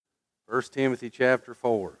1 Timothy chapter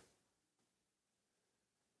 4.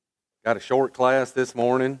 Got a short class this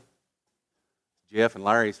morning. Jeff and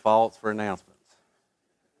Larry's faults for announcements.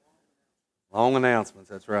 Long announcements,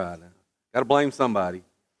 that's right. Got to blame somebody.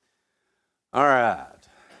 All right.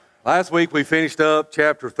 Last week we finished up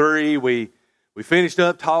chapter 3. We finished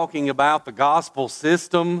up talking about the gospel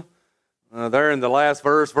system. There in the last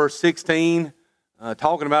verse, verse 16,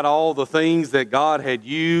 talking about all the things that God had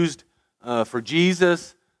used for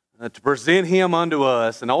Jesus to present him unto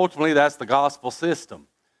us. And ultimately that's the gospel system.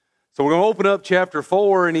 So we're going to open up chapter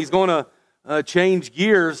 4, and he's going to change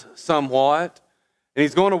gears somewhat. And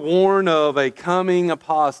he's going to warn of a coming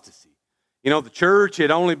apostasy. You know, the church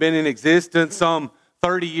had only been in existence some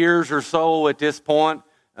 30 years or so at this point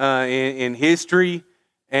in history.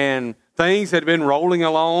 And things had been rolling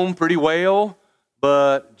along pretty well.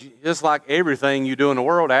 But just like everything you do in the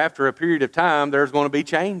world, after a period of time, there's going to be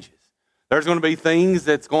changes. There's going to be things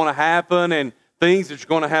that's going to happen and things that you're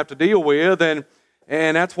going to have to deal with. And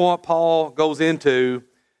that's what Paul goes into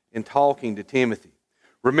in talking to Timothy.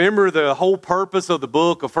 Remember, the whole purpose of the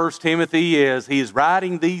book of 1 Timothy is he is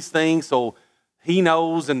writing these things so he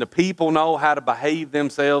knows and the people know how to behave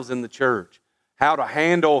themselves in the church, how to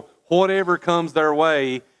handle whatever comes their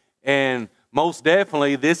way. And most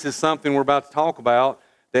definitely, this is something we're about to talk about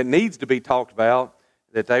that needs to be talked about,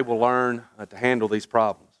 that they will learn to handle these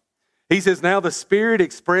problems. He says, now the Spirit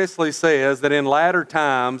expressly says that in latter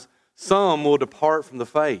times some will depart from the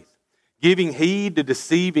faith, giving heed to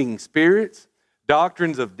deceiving spirits,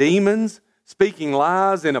 doctrines of demons, speaking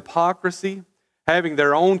lies in hypocrisy, having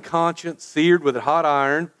their own conscience seared with a hot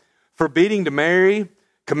iron, forbidding to marry,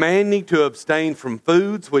 commanding to abstain from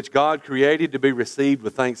foods which God created to be received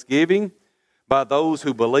with thanksgiving by those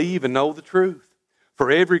who believe and know the truth.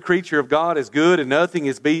 For every creature of God is good, and nothing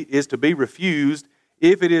is to be refused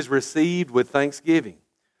if it is received with thanksgiving,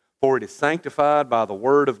 for it is sanctified by the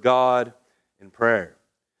word of God and prayer.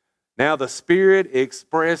 Now the Spirit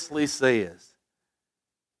expressly says,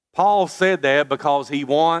 Paul said that because he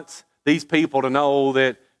wants these people to know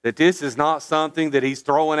that this is not something that he's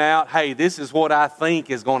throwing out. Hey, this is what I think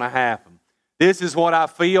is going to happen. This is what I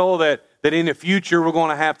feel that in the future we're going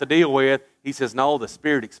to have to deal with. He says, no, the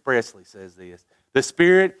Spirit expressly says this. The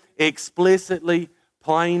Spirit explicitly,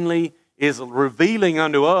 plainly is revealing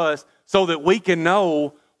unto us so that we can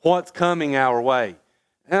know what's coming our way.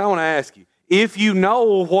 And I want to ask you, if you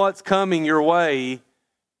know what's coming your way,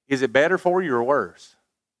 is it better for you or worse?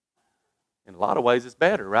 In a lot of ways, it's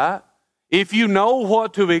better, right? If you know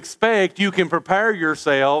what to expect, you can prepare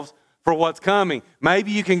yourselves for what's coming.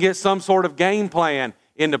 Maybe you can get some sort of game plan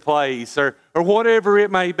into place or whatever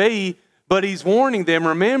it may be, but he's warning them,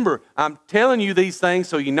 remember, I'm telling you these things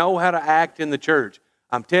so you know how to act in the church.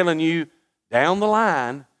 I'm telling you down the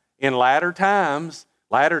line, in latter times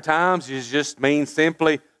just means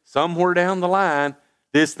simply somewhere down the line,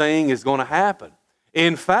 this thing is going to happen.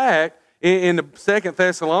 In fact, in the 2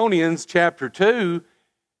 Thessalonians chapter 2,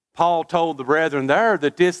 Paul told the brethren there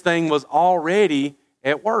that this thing was already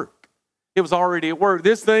at work. It was already at work.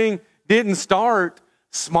 This thing didn't start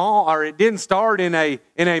small, or it didn't start in a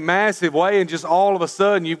massive way and just all of a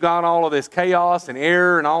sudden you've got all of this chaos and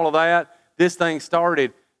error and all of that. This thing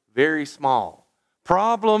started very small.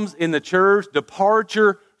 Problems in the church,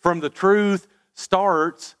 departure from the truth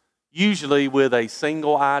starts usually with a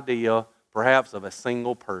single idea, perhaps of a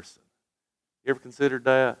single person. You ever considered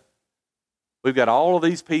that? We've got all of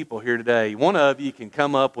these people here today. One of you can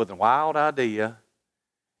come up with a wild idea,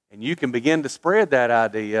 and you can begin to spread that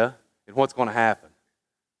idea, and what's going to happen?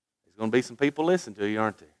 There's going to be some people listen to you,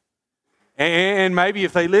 aren't there? And maybe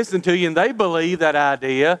if they listen to you and they believe that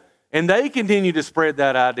idea, and they continue to spread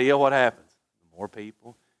that idea, what happens? More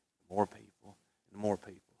people, more people, and more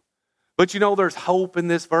people. But you know there's hope in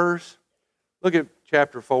this verse. Look at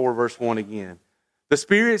chapter 4, verse 1 again. The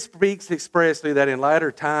Spirit speaks expressly that in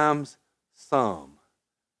latter times, some.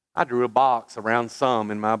 I drew a box around some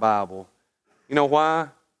in my Bible. You know why?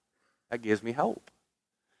 That gives me hope.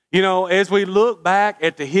 You know, as we look back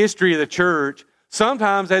at the history of the church,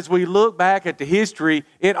 sometimes as we look back at the history,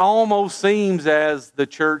 it almost seems as the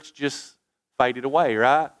church just faded away,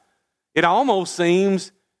 right? It almost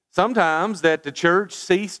seems sometimes that the church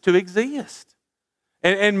ceased to exist.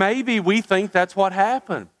 And maybe we think that's what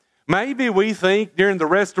happened. Maybe we think during the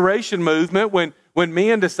Restoration movement when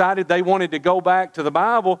men decided they wanted to go back to the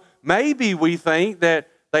Bible, maybe we think that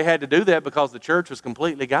they had to do that because the church was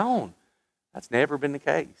completely gone. That's never been the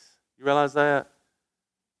case. You realize that?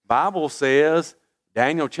 The Bible says,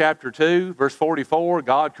 Daniel chapter 2, verse 44,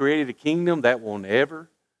 God created a kingdom that will never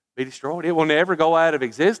be destroyed. It will never go out of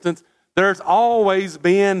existence. There's always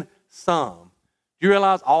been some Do you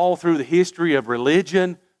realize all through the history of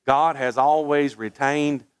religion, God has always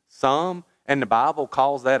retained some, and the Bible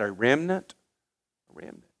calls that a remnant? A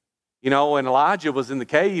remnant. You know, and Elijah was in the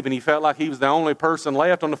cave and he felt like he was the only person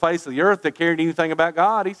left on the face of the earth that cared anything about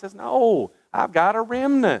God. He says, no, I've got a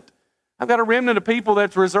remnant. I've got a remnant of people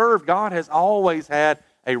that's reserved. God has always had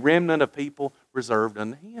a remnant of people reserved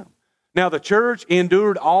unto Him. Now, the church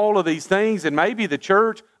endured all of these things, and maybe the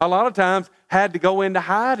church, a lot of times, had to go into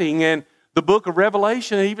hiding, and the book of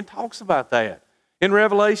Revelation even talks about that. In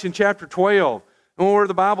Revelation chapter 12, where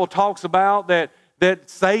the Bible talks about that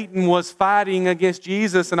Satan was fighting against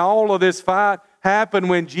Jesus, and all of this fight happened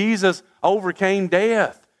when Jesus overcame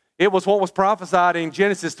death. It was what was prophesied in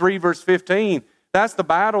Genesis 3, verse 15. That's the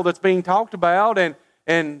battle that's being talked about,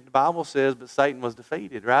 and the Bible says, but Satan was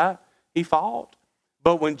defeated, right? He fought.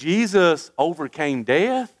 But when Jesus overcame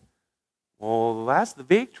death, well, that's the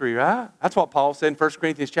victory, right? That's what Paul said in 1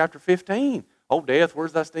 Corinthians chapter 15. Oh, death,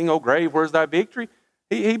 where's thy sting? Oh, grave, where's thy victory?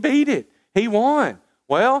 He beat it. He won.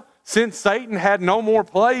 Well, since Satan had no more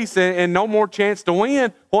place and no more chance to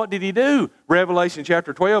win, what did he do? Revelation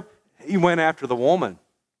chapter 12, he went after the woman.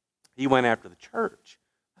 He went after the church.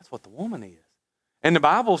 That's what the woman is. And the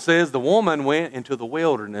Bible says the woman went into the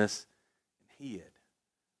wilderness and hid.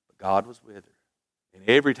 But God was with her. And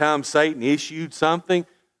every time Satan issued something,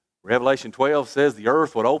 Revelation 12 says the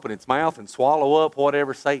earth would open its mouth and swallow up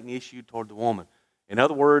whatever Satan issued toward the woman. In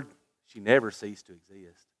other words, she never ceased to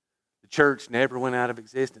exist. The church never went out of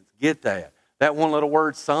existence. Get that. That one little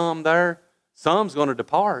word, some there, some's going to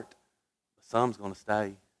depart, but some's going to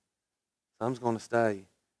stay. Some's going to stay.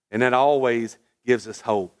 And that always gives us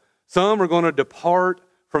hope. Some are going to depart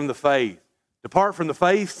from the faith. Depart from the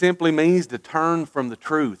faith simply means to turn from the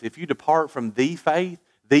truth. If you depart from the faith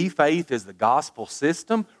is the gospel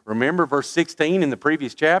system. Remember verse 16 in the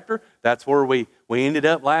previous chapter? That's where we ended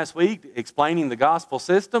up last week, explaining the gospel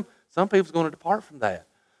system. Some people's going to depart from that.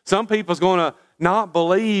 Some people's going to not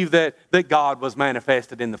believe that God was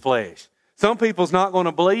manifested in the flesh. Some people's not going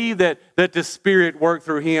to believe that the Spirit worked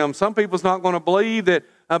through Him. Some people's not going to believe that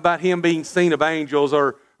about Him being seen of angels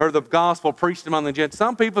or the gospel preached among the Gentiles.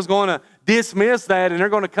 Some people's going to dismiss that and they're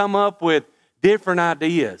going to come up with different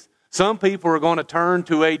ideas. Some people are going to turn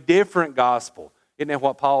to a different gospel. Isn't that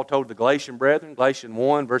what Paul told the Galatian brethren? Galatians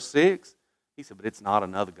 1 verse 6. He said, but it's not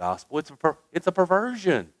another gospel. It's a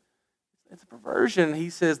perversion. It's a perversion. He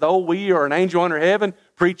says, though we or an angel under heaven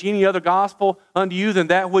preach any other gospel unto you than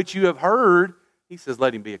that which you have heard, he says,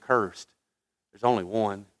 let him be accursed. There's only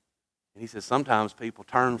one. And he says, sometimes people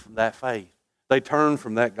turn from that faith. They turn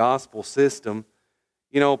from that gospel system.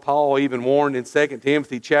 You know, Paul even warned in 2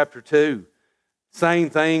 Timothy chapter 2. Same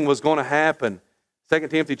thing was going to happen. 2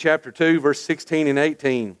 Timothy chapter 2, verse 16 and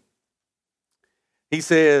 18. He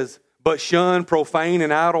says, but shun profane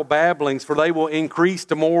and idle babblings, for they will increase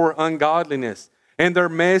to more ungodliness, and their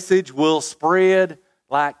message will spread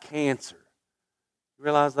like cancer. You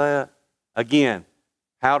realize that? Again,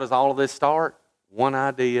 how does all of this start? One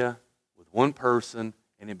idea with one person,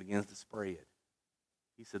 and it begins to spread.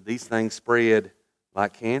 He said these things spread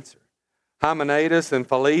like cancer. Hymenaeus and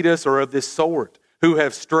Philetus are of this sort, who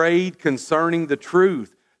have strayed concerning the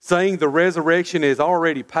truth, saying the resurrection is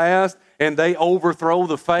already past, and they overthrow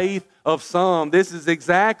the faith of some. This is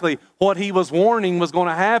exactly what he was warning was going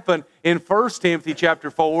to happen in 1 Timothy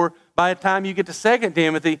chapter 4. By the time you get to 2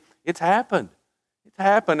 Timothy, it's happened. It's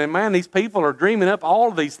happened. And man, these people are dreaming up all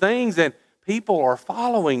of these things, and people are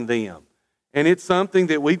following them. And it's something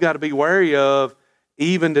that we've got to be wary of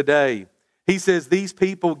even today. He says these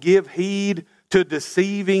people give heed to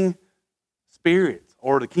deceiving spirits,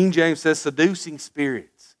 or the King James says seducing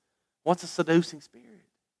spirits. What's a seducing spirit?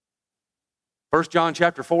 1 John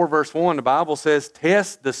chapter 4 verse 1, the Bible says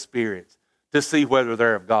test the spirits to see whether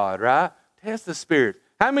they're of God, right? Test the spirits.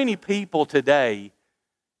 How many people today,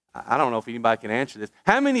 I don't know if anybody can answer this,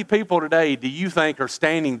 how many people today do you think are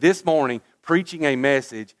standing this morning preaching a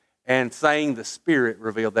message and saying the Spirit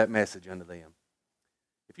revealed that message unto them?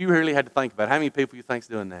 If you really had to think about it, how many people you think's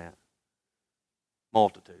doing that?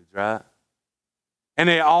 Multitudes, right? And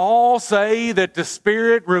they all say that the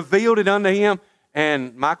Spirit revealed it unto him.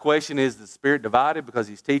 And my question is the Spirit divided because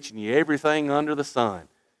He's teaching you everything under the sun?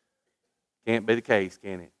 Can't be the case,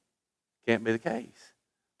 can it? Can't be the case.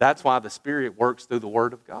 That's why the Spirit works through the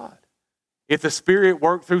Word of God. If the Spirit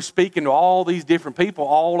worked through speaking to all these different people,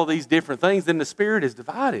 all of these different things, then the Spirit is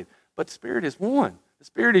divided. But the Spirit is one. The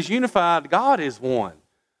Spirit is unified. God is one.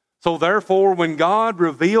 So therefore, when God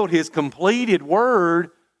revealed His completed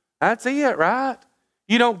Word, that's it, right?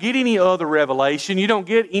 You don't get any other revelation. You don't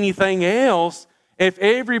get anything else. If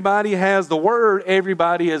everybody has the Word,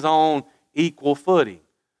 everybody is on equal footing.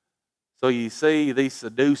 So you see these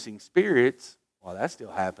seducing spirits, well, that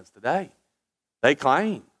still happens today. They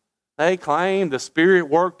claim the Spirit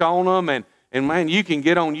worked on them, and man, you can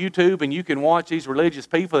get on YouTube and you can watch these religious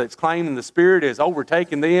people that's claiming the Spirit has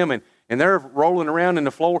overtaken them and they're rolling around in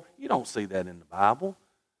the floor. You don't see that in the Bible.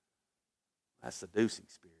 That's seducing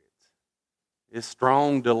spirits. It's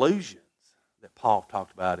strong delusions that Paul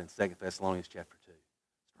talked about in 2 Thessalonians chapter 2.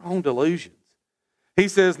 Strong delusions. He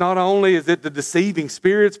says not only is it the deceiving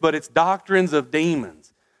spirits, but it's doctrines of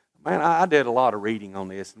demons. Man, I did a lot of reading on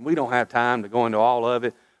this, and we don't have time to go into all of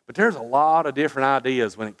it, but there's a lot of different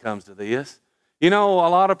ideas when it comes to this. You know, a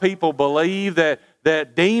lot of people believe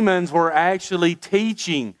that demons were actually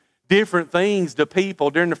teaching different things to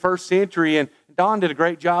people during the first century, and Don did a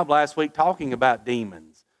great job last week talking about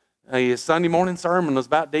demons. His Sunday morning sermon was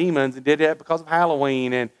about demons, and did that because of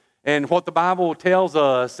Halloween and what the Bible tells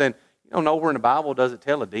us. And you know, nowhere in the Bible does it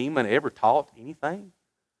tell a demon ever taught anything.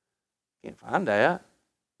 Can't find that.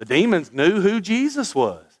 The demons knew who Jesus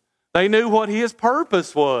was. They knew what his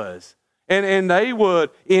purpose was. And they would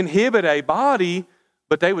inhibit a body,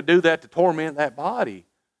 but they would do that to torment that body.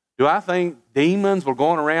 Do I think demons were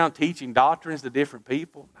going around teaching doctrines to different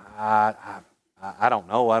people? I don't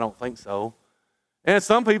know. I don't think so. And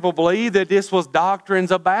some people believe that this was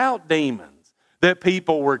doctrines about demons that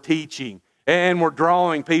people were teaching and were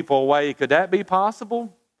drawing people away. Could that be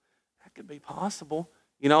possible? That could be possible.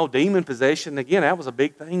 You know, demon possession, again, that was a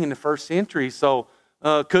big thing in the first century. So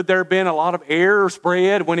could there have been a lot of error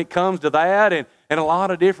spread when it comes to that and a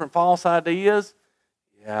lot of different false ideas?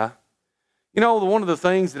 Yeah. You know, one of the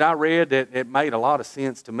things that I read that it made a lot of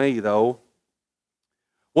sense to me, though,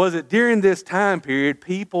 was that during this time period,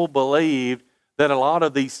 people believed that a lot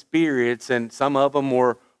of these spirits, and some of them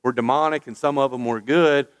were demonic and some of them were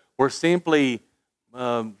good, were simply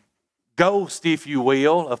ghosts, if you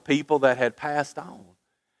will, of people that had passed on.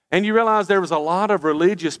 And you realize there was a lot of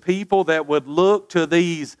religious people that would look to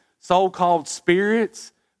these so-called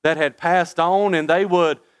spirits that had passed on, and they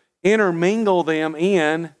would intermingle them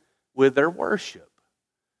in with their worship.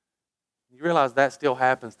 You realize that still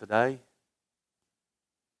happens today?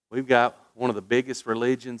 We've got one of the biggest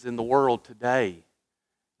religions in the world today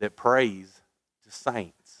that prays to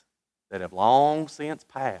saints that have long since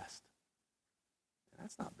passed.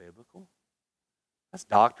 That's not biblical. That's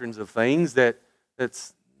doctrines of things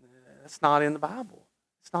that's not in the Bible.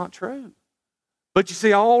 It's not true. But you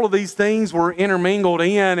see, all of these things were intermingled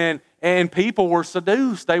in, and people were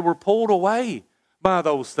seduced. They were pulled away by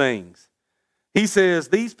those things. He says,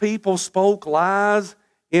 these people spoke lies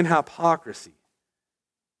in hypocrisy.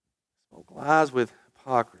 Spoke lies with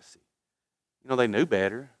hypocrisy. You know, they knew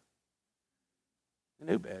better.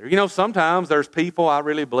 They knew better. You know, sometimes there's people, I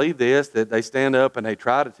really believe this, that they stand up and they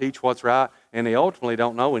try to teach what's right, and they ultimately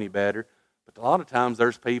don't know any better. But a lot of times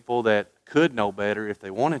there's people that could know better if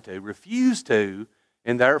they wanted to, refuse to,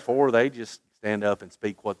 and therefore they just stand up and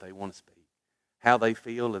speak what they want to speak, how they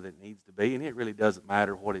feel that it needs to be, and it really doesn't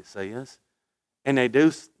matter what it says. And they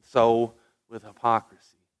do so with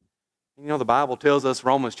hypocrisy. And you know, the Bible tells us,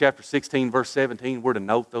 Romans chapter 16, verse 17, we're to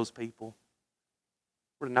note those people.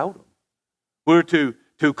 We're to note them. We're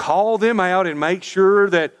to call them out and make sure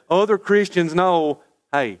that other Christians know,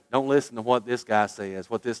 hey, don't listen to what this guy says,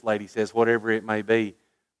 what this lady says, whatever it may be,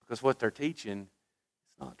 because what they're teaching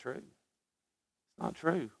is not true. It's not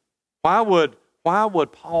true. Why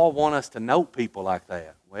would Paul want us to note people like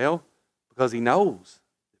that? Well, because he knows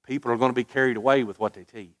that people are going to be carried away with what they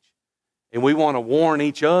teach. And we want to warn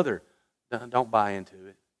each other, don't buy into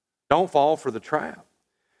it. Don't fall for the trap.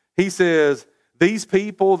 He says, these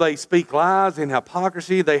people, they speak lies and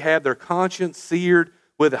hypocrisy. They have their conscience seared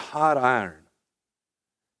with a hot iron.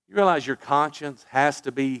 You realize your conscience has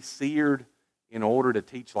to be seared in order to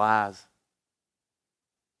teach lies?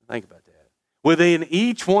 Think about that. Within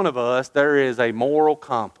each one of us, there is a moral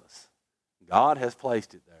compass. God has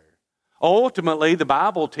placed it there. Ultimately, the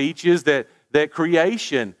Bible teaches that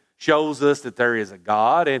creation shows us that there is a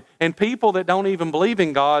God. And people that don't even believe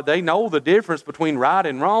in God, they know the difference between right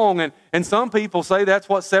and wrong. And some people say that's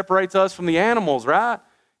what separates us from the animals, right?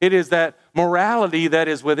 It is that morality that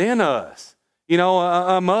is within us. You know,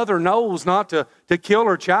 a mother knows not to kill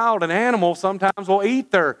her child. An animal sometimes will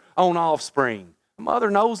eat their own offspring. A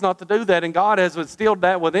mother knows not to do that, and God has instilled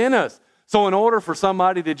that within us. So in order for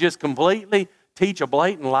somebody to just completely teach a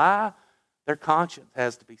blatant lie, their conscience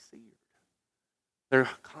has to be seared. Their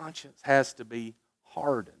conscience has to be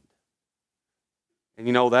hardened. And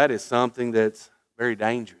you know, that is something that's very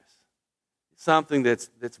dangerous. It's something that's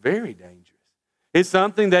very dangerous. It's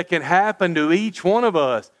something that can happen to each one of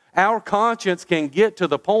us. Our conscience can get to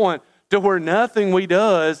the point to where nothing we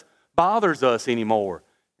does bothers us anymore.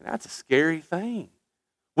 And that's a scary thing.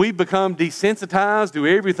 We've become desensitized to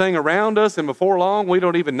everything around us, and before long, we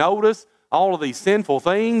don't even notice all of these sinful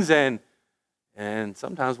things, and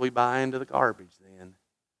sometimes we buy into the garbage then.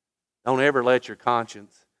 Don't ever let your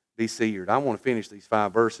conscience be seared. I want to finish these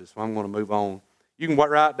 5 verses, so I'm going to move on. You can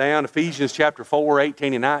write down Ephesians chapter 4,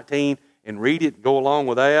 18 and 19, and read it and go along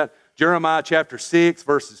with that. Jeremiah chapter 6,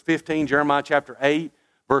 verses 15, Jeremiah chapter 8,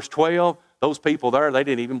 verse 12. Those people there, they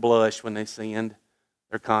didn't even blush when they sinned.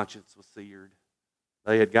 Their conscience was seared.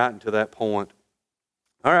 They had gotten to that point.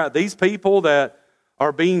 All right, these people that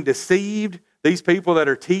are being deceived, these people that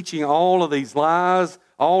are teaching all of these lies,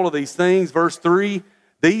 all of these things, verse 3,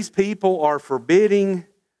 these people are forbidding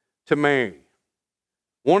to marry.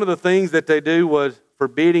 One of the things that they do was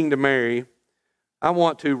forbidding to marry. I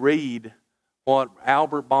want to read what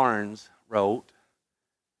Albert Barnes wrote.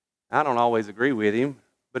 I don't always agree with him,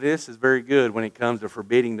 but this is very good when it comes to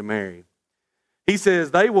forbidding to marry. He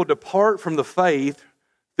says, they will depart from the faith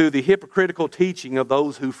through the hypocritical teaching of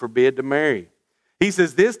those who forbid to marry. He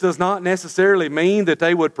says, this does not necessarily mean that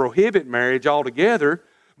they would prohibit marriage altogether,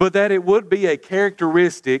 but that it would be a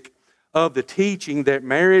characteristic of the teaching that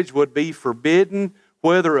marriage would be forbidden,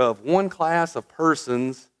 whether of one class of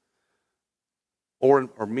persons or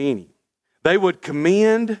many. They would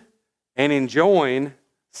commend and enjoin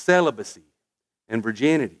celibacy and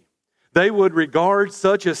virginity. They would regard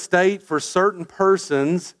such a state for certain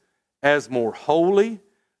persons as more holy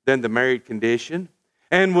than the married condition,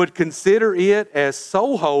 and would consider it as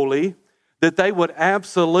so holy that they would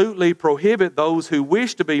absolutely prohibit those who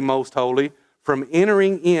wish to be most holy from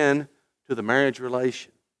entering in to the marriage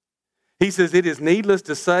relation. He says it is needless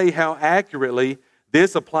to say how accurately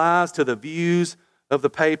this applies to the views of the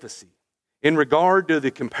papacy in regard to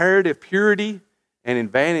the comparative purity and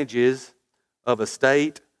advantages of a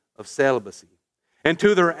state of celibacy, and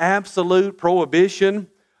to their absolute prohibition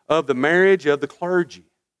of the marriage of the clergy.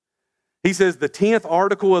 He says the 10th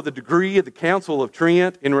article of the decree of the Council of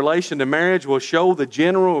Trent in relation to marriage will show the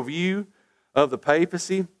general view of the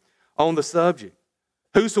papacy on the subject.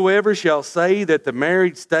 Whosoever shall say that the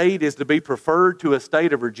married state is to be preferred to a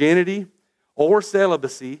state of virginity or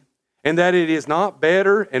celibacy, and that it is not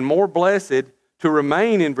better and more blessed to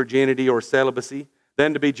remain in virginity or celibacy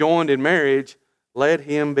than to be joined in marriage, let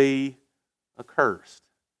him be accursed.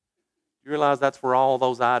 You realize that's where all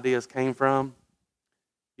those ideas came from?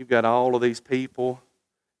 You've got all of these people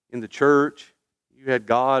in the church. You had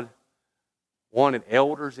God wanted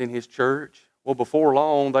elders in His church. Well, before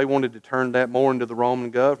long, they wanted to turn that more into the Roman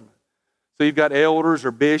government. So you've got elders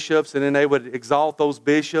or bishops, and then they would exalt those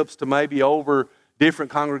bishops to maybe over different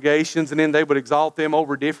congregations, and then they would exalt them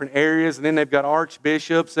over different areas, and then they've got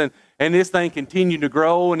archbishops, and this thing continued to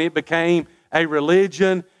grow, and it became a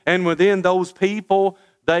religion. And within those people,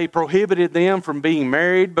 they prohibited them from being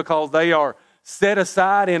married because they are set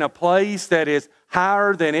aside in a place that is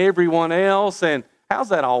higher than everyone else. And how's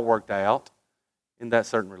that all worked out in that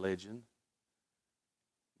certain religion?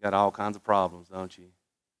 You got all kinds of problems, don't you?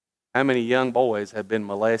 How many young boys have been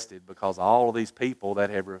molested because of all of these people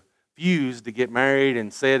that have refused to get married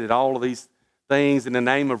and said that all of these things in the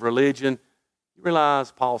name of religion? You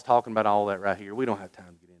realize Paul's talking about all that right here. We don't have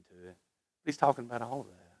time to get into it. He's talking about all of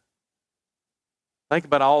that. Think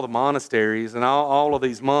about all the monasteries and all of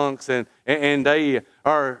these monks, and they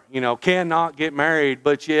are, cannot get married,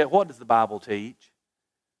 but yet what does the Bible teach?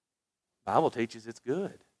 The Bible teaches it's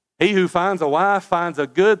good. He who finds a wife finds a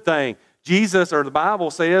good thing. Jesus, or the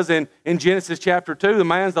Bible says in Genesis chapter 2, the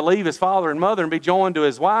man's to leave his father and mother and be joined to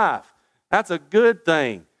his wife. That's a good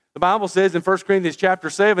thing. The Bible says in 1 Corinthians chapter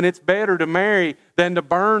 7, it's better to marry than to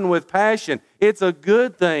burn with passion. It's a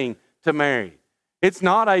good thing to marry. It's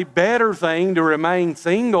not a better thing to remain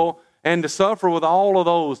single and to suffer with all of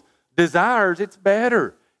those desires. It's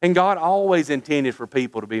better. And God always intended for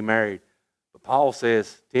people to be married. But Paul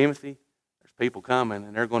says, Timothy, there's people coming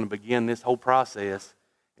and they're going to begin this whole process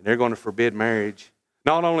and they're going to forbid marriage.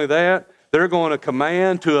 Not only that, they're going to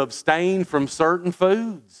command to abstain from certain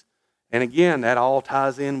foods. And again, that all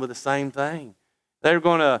ties in with the same thing. They're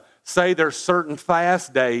going to say there's certain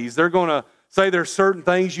fast days. They're going to say there's certain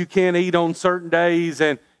things you can't eat on certain days,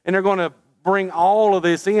 and they're going to bring all of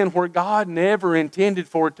this in where God never intended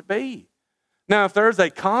for it to be. Now, if there's a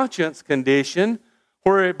conscience condition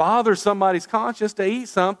where it bothers somebody's conscience to eat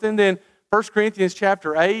something, then 1 Corinthians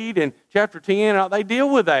chapter 8 and chapter 10, they deal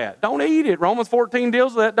with that. Don't eat it. Romans 14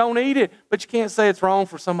 deals with that. Don't eat it. But you can't say it's wrong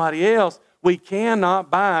for somebody else. We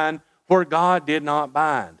cannot bind where God did not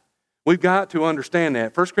bind. We've got to understand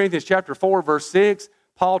that. 1 Corinthians chapter 4, verse 6,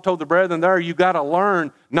 Paul told the brethren there, you've got to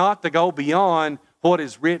learn not to go beyond what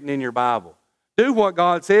is written in your Bible. Do what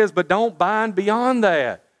God says, but don't bind beyond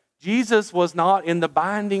that. Jesus was not in the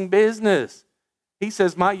binding business. He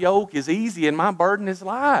says, my yoke is easy and my burden is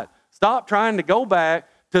light. Stop trying to go back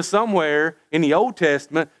to somewhere in the Old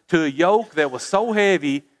Testament to a yoke that was so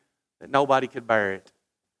heavy that nobody could bear it.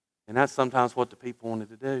 And that's sometimes what the people wanted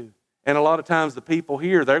to do. And a lot of times the people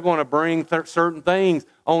here, they're going to bring certain things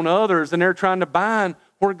on others, and they're trying to bind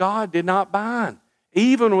where God did not bind.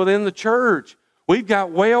 Even within the church, we've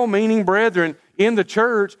got well-meaning brethren in the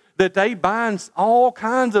church that they bind all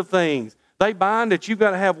kinds of things. They bind that you've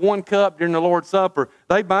got to have one cup during the Lord's Supper.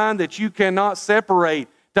 They bind that you cannot separate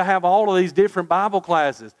to have all of these different Bible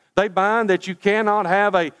classes. They bind that you cannot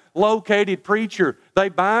have a located preacher. They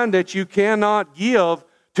bind that you cannot give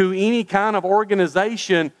to any kind of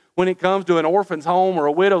organization when it comes to an orphan's home or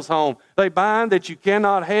a widow's home. They bind that you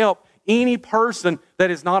cannot help any person that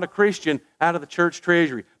is not a Christian out of the church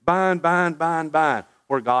treasury. Bind, bind, bind, bind,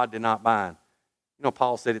 where God did not bind. You know,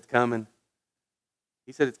 Paul said it's coming.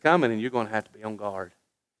 He said it's coming, and you're going to have to be on guard.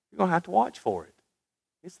 You're going to have to watch for it.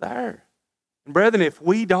 It's there. And brethren, if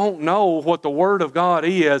we don't know what the Word of God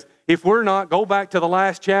is, if we're not, go back to the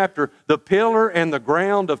last chapter, the pillar and the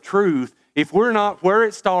ground of truth, if we're not where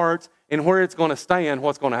it starts and where it's going to stand,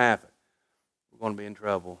 what's going to happen? We're going to be in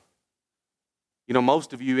trouble. You know,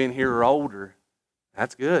 most of you in here are older.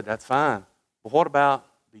 That's good. That's fine. But what about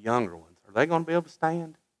the younger ones? Are they going to be able to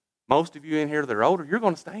stand? Most of you in here that are older, you're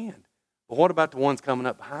going to stand. But what about the ones coming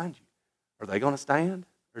up behind you? Are they going to stand?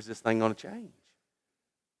 Or is this thing going to change?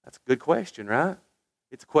 That's a good question, right?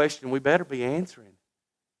 It's a question we better be answering.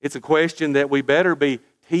 It's a question that we better be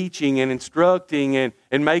teaching and instructing and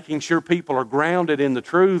making sure people are grounded in the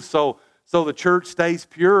truth so the church stays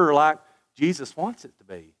pure like Jesus wants it to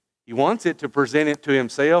be. He wants it to present it to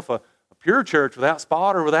himself, a pure church without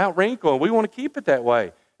spot or without wrinkle. And we want to keep it that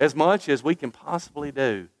way as much as we can possibly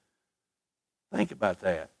do. Think about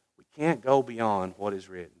that. We can't go beyond what is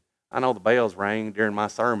written. I know the bells rang during my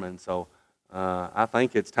sermon, so I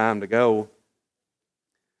think it's time to go.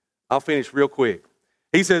 I'll finish real quick.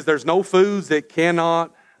 He says there's no foods that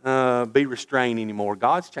cannot be restrained anymore.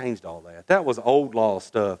 God's changed all that. That was old law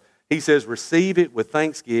stuff. He says receive it with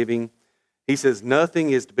thanksgiving. He says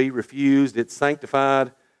nothing is to be refused. It's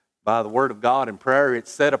sanctified by the word of God and prayer.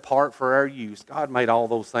 It's set apart for our use. God made all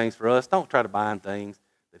those things for us. Don't try to bind things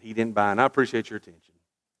that he didn't bind. I appreciate your attention.